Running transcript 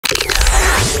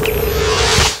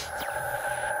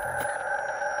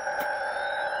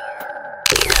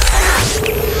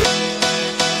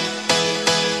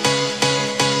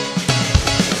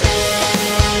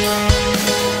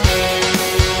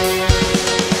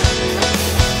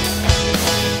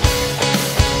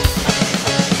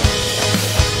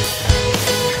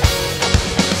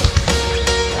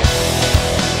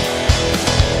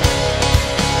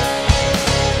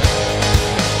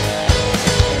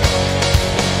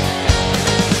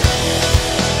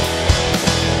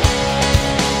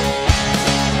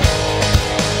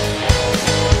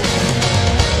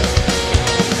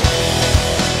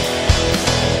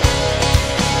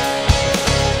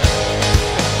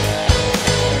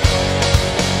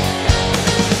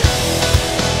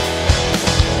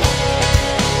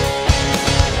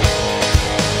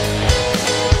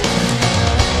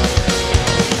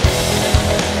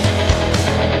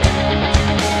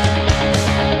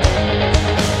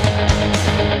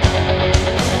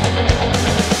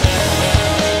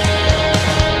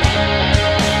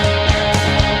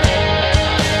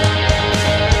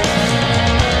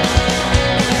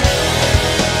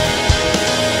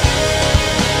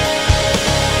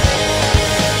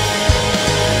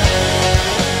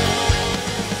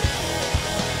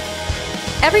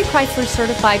Every Chrysler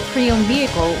certified pre-owned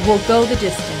vehicle will go the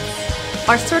distance.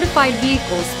 Our certified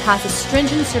vehicles pass a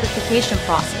stringent certification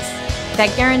process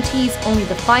that guarantees only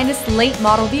the finest late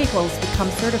model vehicles become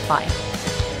certified.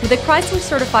 With a Chrysler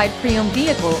certified pre-owned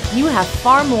vehicle, you have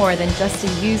far more than just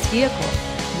a used vehicle.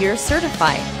 You're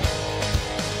certified.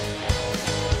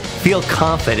 Feel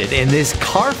confident in this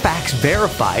Carfax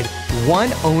verified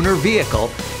one-owner vehicle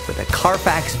with a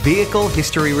Carfax Vehicle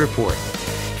History Report.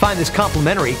 Find this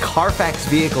complimentary Carfax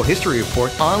Vehicle History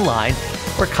Report online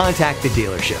or contact the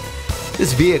dealership.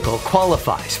 This vehicle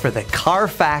qualifies for the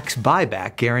Carfax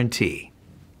Buyback Guarantee.